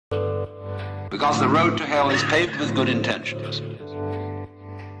because the road to hell is paved with good intentions.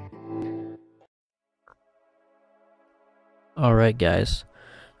 Alright guys,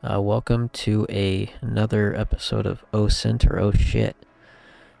 welcome to another episode of OSINT or Oh Shit.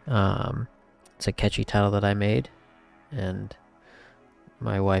 It's a catchy title that I made, and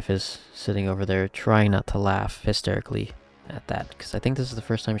my wife is sitting over there trying not to laugh hysterically at that, because I think this is the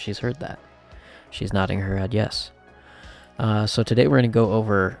first time she's heard that. She's nodding her head yes. So today we're going to go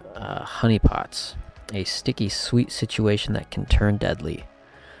over honeypots, a sticky sweet situation that can turn deadly.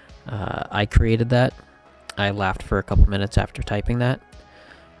 I created that. I laughed for a couple minutes after typing that,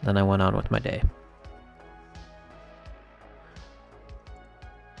 then I went on with my day.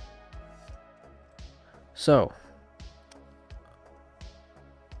 So,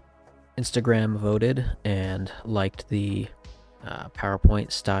 Instagram voted and liked the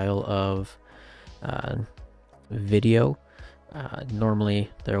PowerPoint style of video. Normally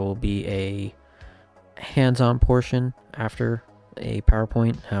there will be a hands-on portion after a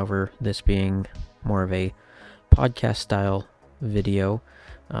PowerPoint, however, this being more of a podcast style video,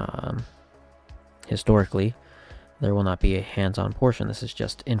 historically there will not be a hands-on portion. This is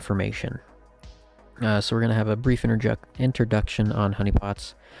just information. So we're going to have a brief introduction on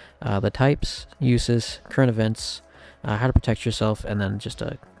honeypots, the types, uses, current events, how to protect yourself, and then just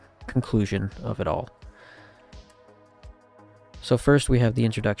a conclusion of it all. So first we have the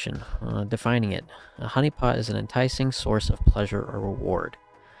introduction, defining it. A honeypot is an enticing source of pleasure or reward.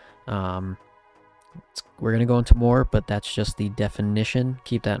 We're going to go into more, but that's just the definition.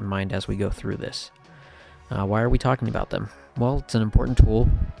 Keep that in mind as we go through this. Why are we talking about them? Well, it's an important tool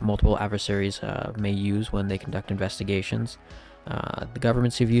multiple adversaries may use when they conduct investigations. The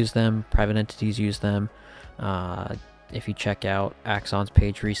governments have used them, private entities use them. If you check out Axon's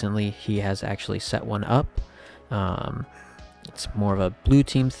page recently, he has actually set one up. It's more of a blue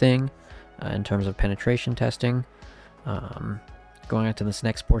team thing in terms of penetration testing. Going on to this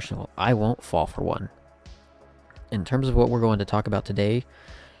next portion, well, I won't fall for one. In terms of what we're going to talk about today,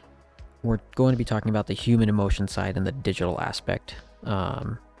 we're going to be talking about the human emotion side and the digital aspect.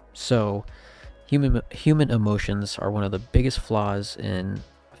 So human emotions are one of the biggest flaws in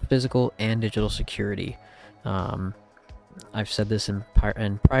physical and digital security. I've said this in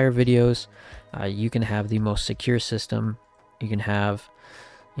prior videos. You can have the most secure system. You can have,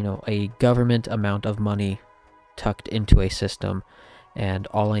 a government amount of money tucked into a system, and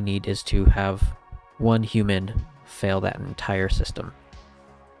all I need is to have one human fail that entire system.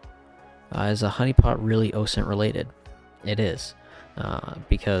 Is a honeypot really OSINT related? It is,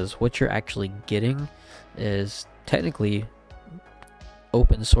 because what you're actually getting is technically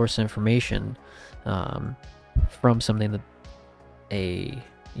open source information from something that a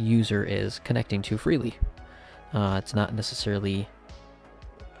user is connecting to freely. It's not necessarily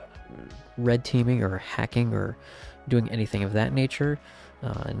red teaming or hacking or doing anything of that nature.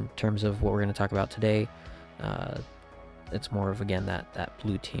 In terms of what we're going to talk about today, it's more of, again, that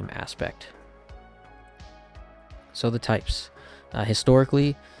blue team aspect. So the types.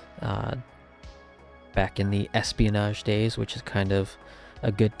 Historically, back in the espionage days, which is kind of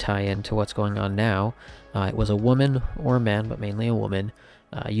a good tie-in to what's going on now, it was a woman or a man, but mainly a woman,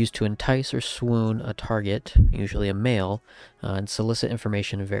 used to entice or swoon a target, usually a male, and solicit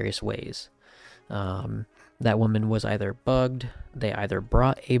information in various ways. That woman was either bugged, they either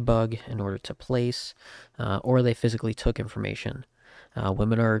brought a bug in order to place, or they physically took information.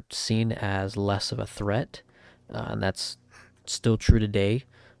 Women are seen as less of a threat, and that's still true today.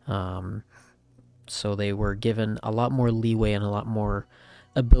 So they were given a lot more leeway and a lot more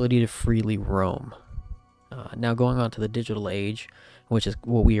ability to freely roam. Now going on to the digital age, which is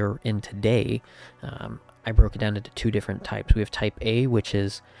what we are in today, I broke it down into two different types. We have type A, which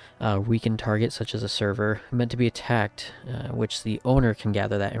is a weakened target, such as a server meant to be attacked, which the owner can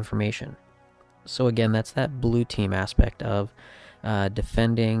gather that information. So again, that's that blue team aspect of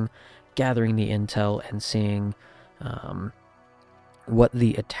defending, gathering the intel, and seeing what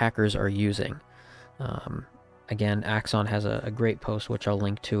the attackers are using. Again, Axon has a great post, which I'll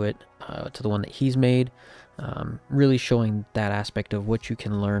link to it, to the one that he's made, really showing that aspect of what you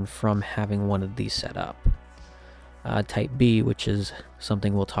can learn from having one of these set up. Type B, which is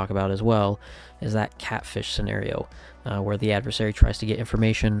something we'll talk about as well, is that catfish scenario, where the adversary tries to get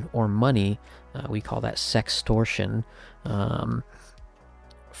information or money. We call that sextortion,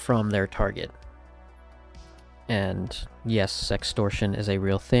 from their target. And yes, sextortion is a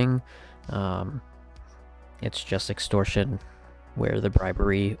real thing. It's just extortion where the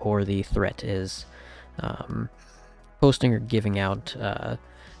bribery or the threat is posting or giving out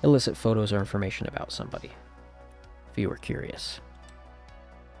illicit photos or information about somebody, if you were curious.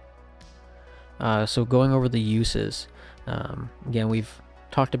 So going over the uses, again, we've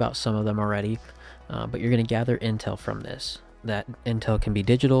talked about some of them already, but you're going to gather intel from this. That intel can be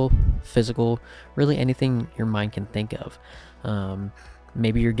digital, physical, really anything your mind can think of.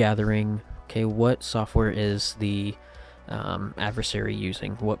 Maybe you're gathering, okay, what software is the adversary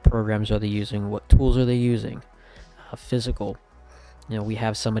using? What programs are they using? What tools are they using? Physical, we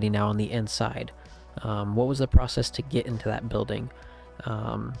have somebody now on the inside. What was the process to get into that building?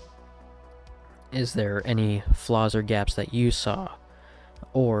 Is there any flaws or gaps that you saw?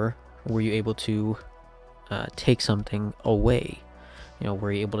 Or were you able to take something away?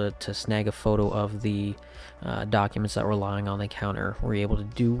 Were you able to snag a photo of the documents that were lying on the counter? Were you able to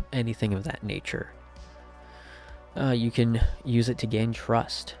do anything of that nature? You can use it to gain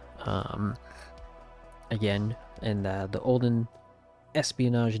trust. Again, in the olden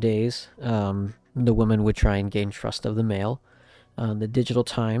espionage days, the women would try and gain trust of the male. The digital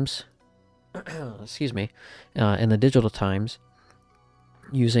times, excuse me, in the digital times,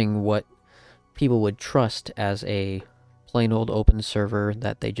 using what people would trust as a plain old open server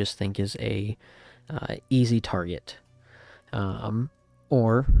that they just think is a easy target.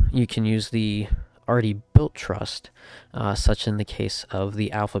 Or you can use the already built trust, such in the case of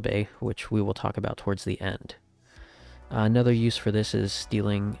the alphabet, which we will talk about towards the end. Another use for this is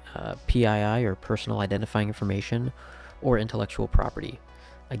stealing PII, or personal identifying information, or intellectual property.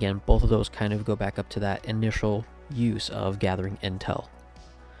 Again, both of those kind of go back up to that initial use of gathering intel.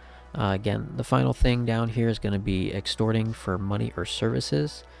 Again, the final thing down here is going to be extorting for money or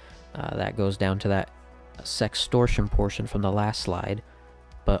services. That goes down to that sextortion portion from the last slide,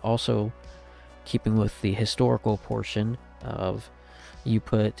 but also keeping with the historical portion of you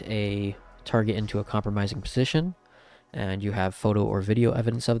put a target into a compromising position and you have photo or video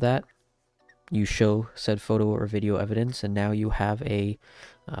evidence of that. You show said photo or video evidence, and now you have a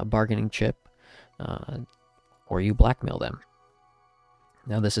bargaining chip, or you blackmail them.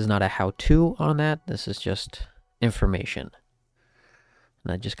 Now, this is not a how-to on that. This is just information.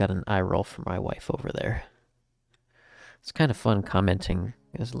 And I just got an eye roll from my wife over there. It's kind of fun commenting.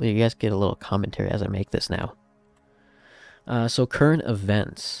 You guys get a little commentary as I make this now. So current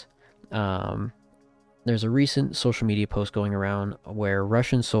events. There's a recent social media post going around where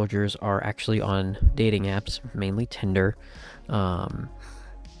Russian soldiers are actually on dating apps, mainly Tinder.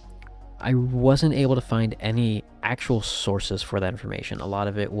 I wasn't able to find any actual sources for that information. A lot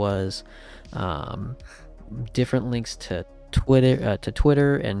of it was different links to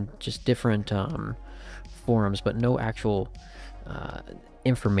Twitter and just different forums, but no actual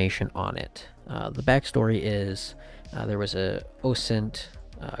information on it. The backstory is there was a OSINT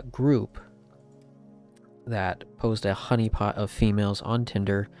group that posed a honeypot of females on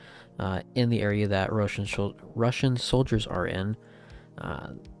Tinder in the area that Russian soldiers are in.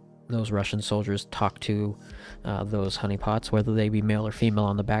 Those Russian soldiers talk to those honeypots, whether they be male or female,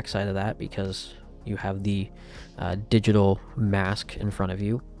 on the backside of that, because you have the digital mask in front of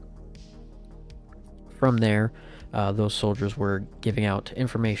you. From there, those soldiers were giving out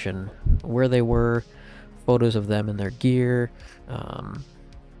information, where they were, photos of them and their gear,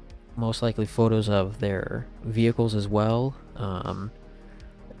 most likely photos of their vehicles as well,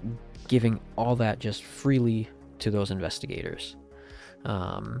 giving all that just freely to those investigators.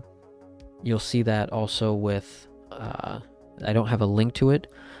 You'll see that also with, I don't have a link to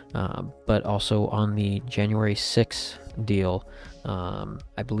it, but also on the January 6th deal,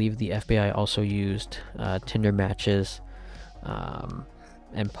 I believe the FBI also used Tinder matches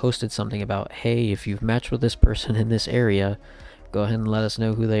and posted something about, hey, if you've matched with this person in this area, go ahead and let us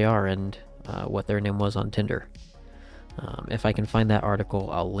know who they are and what their name was on Tinder. If I can find that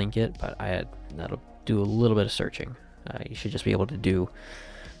article, I'll link it, but that'll do a little bit of searching. You should just be able to do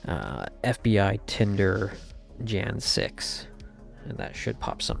FBI Tinder Jan 6, and that should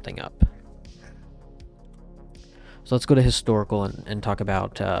pop something up. So let's go to historical and talk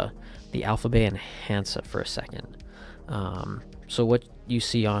about the alphabet and Hansa for a second. So what you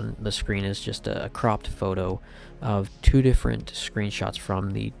see on the screen is just a cropped photo of two different screenshots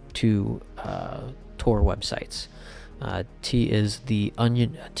from the two Tor websites. TOR is the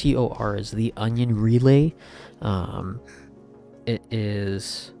Onion Relay. It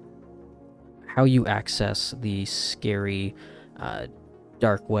is how you access the scary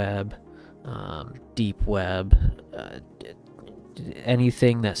dark web, deep web,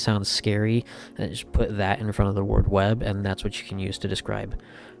 anything that sounds scary, and just put that in front of the word web, and that's what you can use to describe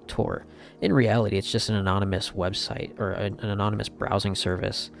Tor. In reality, it's just an anonymous website, or an anonymous browsing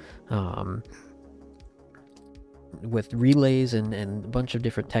service, with relays and a bunch of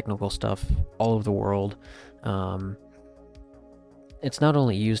different technical stuff all over the world. it's not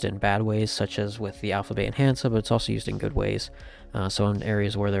only used in bad ways, such as with the alpha, beta, and Hansa, but it's also used in good ways. So in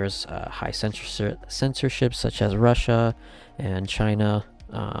areas where there's high censorship, such as Russia and China,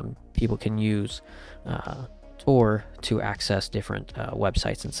 people can use Tor to access different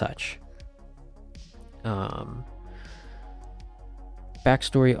websites and such.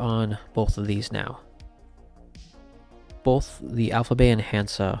 Backstory on both of these now. Both the alpha, beta, and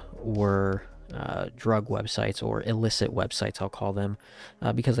Hansa were drug websites, or illicit websites, I'll call them,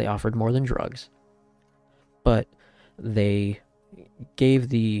 because they offered more than drugs. But they gave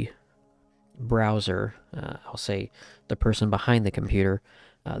the browser, I'll say the person behind the computer,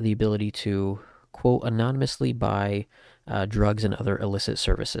 the ability to, quote, anonymously buy drugs and other illicit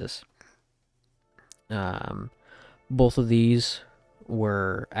services. Both of these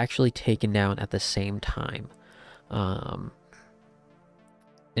were actually taken down at the same time.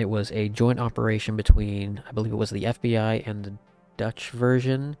 It was a joint operation between, I believe it was the FBI and the Dutch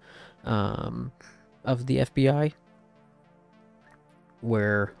version of the FBI,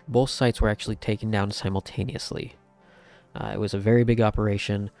 where both sites were actually taken down simultaneously. It was a very big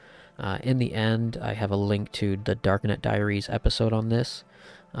operation. In the end, I have a link to the Darknet Diaries episode on this.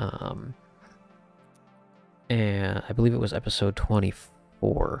 And I believe it was episode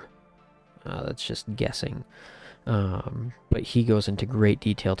 24. That's just guessing. But he goes into great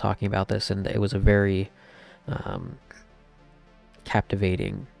detail talking about this, and it was a very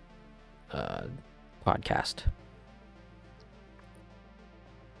captivating podcast.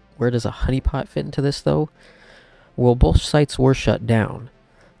 Where does a honeypot fit into this, though? Well, both sites were shut down.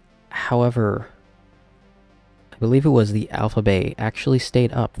 However, I believe it was the Alpha Bay actually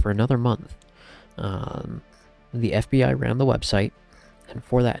stayed up for another month. The FBI ran the website, and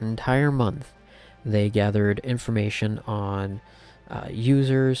for that entire month, they gathered information on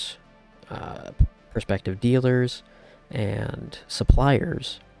users, prospective dealers, and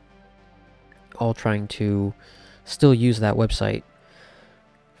suppliers, all trying to still use that website.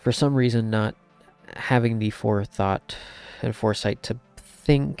 For some reason, not having the forethought and foresight to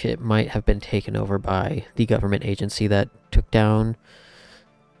think it might have been taken over by the government agency that took down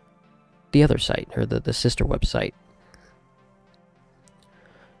the other site, or the sister website.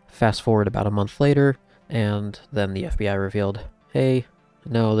 Fast forward about a month later, and then the FBI revealed, hey,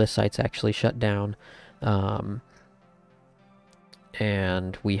 no, this site's actually shut down. And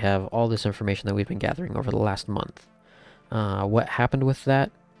we have all this information that we've been gathering over the last month. What happened with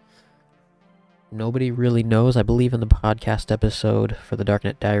that? Nobody really knows. I believe in the podcast episode for the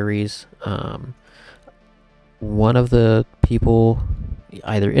Darknet Diaries, one of the people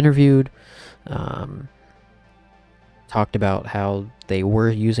either interviewed, talked about how they were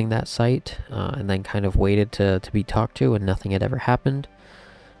using that site, and then kind of waited to be talked to, and nothing had ever happened.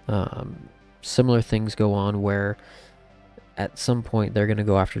 Similar things go on where at some point they're going to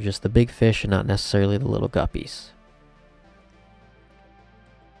go after just the big fish and not necessarily the little guppies.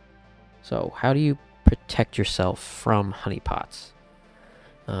 So how do you protect yourself from honeypots?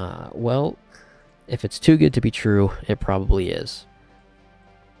 Well, if it's too good to be true, it probably is.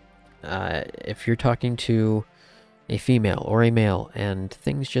 If you're talking to a female or a male and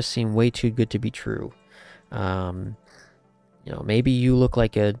things just seem way too good to be true, maybe you look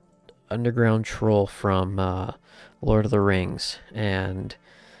like a underground troll from Lord of the Rings, and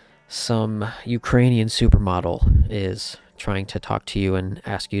some Ukrainian supermodel is trying to talk to you and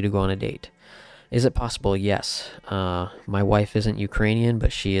ask you to go on a date. Is it possible? Yes. My wife isn't Ukrainian,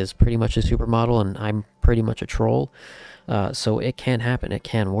 but she is pretty much a supermodel, and I'm pretty much a troll. So it can happen. It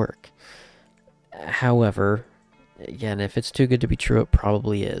can work. However, again, if it's too good to be true, it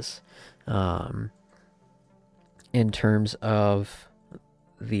probably is. In terms of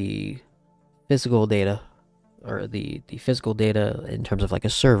the physical data, or the physical data in terms of like a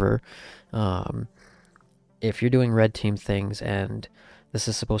server, if you're doing red team things and this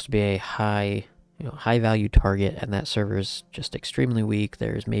is supposed to be a high value target, and that server is just extremely weak,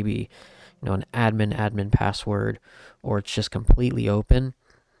 there's maybe an admin password, or it's just completely open,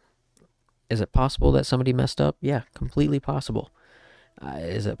 is it possible that somebody messed up? Yeah, completely possible.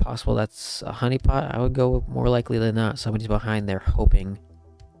 Is it possible that's a honeypot? I would go more likely than not somebody's behind there hoping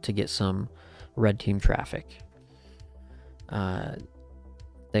to get some red team traffic.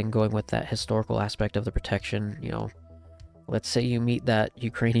 Then going with that historical aspect of the protection, let's say you meet that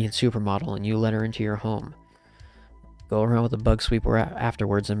Ukrainian supermodel and you let her into your home. Go around with a bug sweeper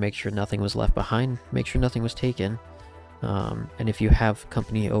afterwards and make sure nothing was left behind, make sure nothing was taken. And if you have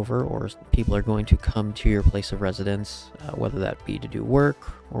company over, or people are going to come to your place of residence, whether that be to do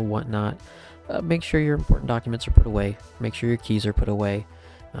work or whatnot, make sure your important documents are put away, make sure your keys are put away.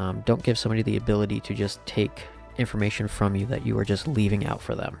 Don't give somebody the ability to just take information from you that you are just leaving out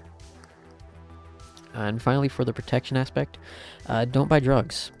for them. And finally, for the protection aspect, don't buy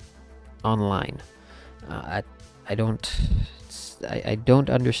drugs online. I don't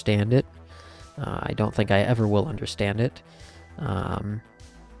understand it. I don't think I ever will understand it.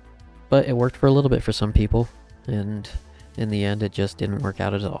 But it worked for a little bit for some people, and in the end it just didn't work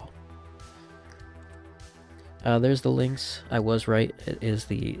out at all. There's the links. I was right. It is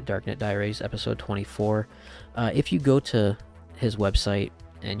the Darknet Diaries episode 24. If you go to his website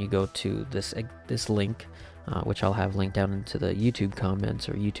and you go to this link, which I'll have linked down into the YouTube comments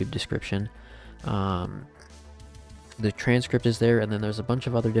or YouTube description, the transcript is there, and then there's a bunch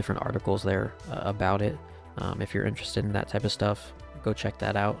of other different articles there about it. If you're interested in that type of stuff, go check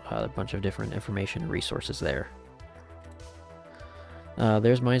that out. A bunch of different information and resources there.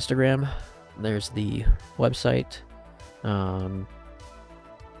 There's my Instagram. There's the website.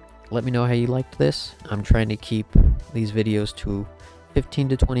 Let me know how you liked this. I'm trying to keep these videos to 15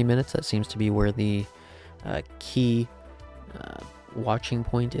 to 20 minutes. That seems to be where the key watching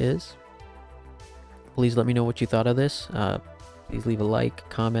point is. Please let me know what you thought of this. Please leave a like,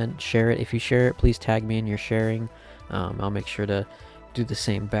 comment, share it. If you share it, please tag me in your sharing. I'll make sure to do the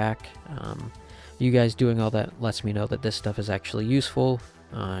same back. You guys doing all that lets me know that this stuff is actually useful.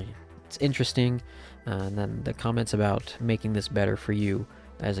 It's interesting, and then the comments about making this better for you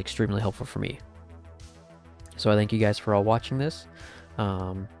is extremely helpful for me. So I thank you guys for all watching this.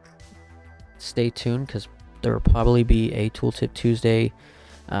 Stay tuned, because there will probably be a Tooltip Tuesday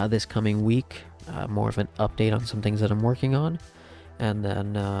this coming week. More of an update on some things that I'm working on, and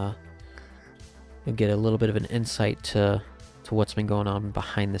then you'll get a little bit of an insight to what's been going on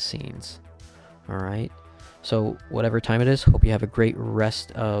behind the scenes. Alright, so whatever time it is, hope you have a great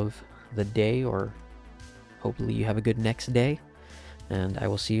rest of the day, or hopefully you have a good next day, and I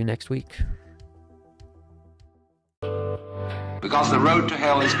will see you next week. Because the road to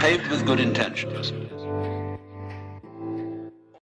hell is paved with good intentions.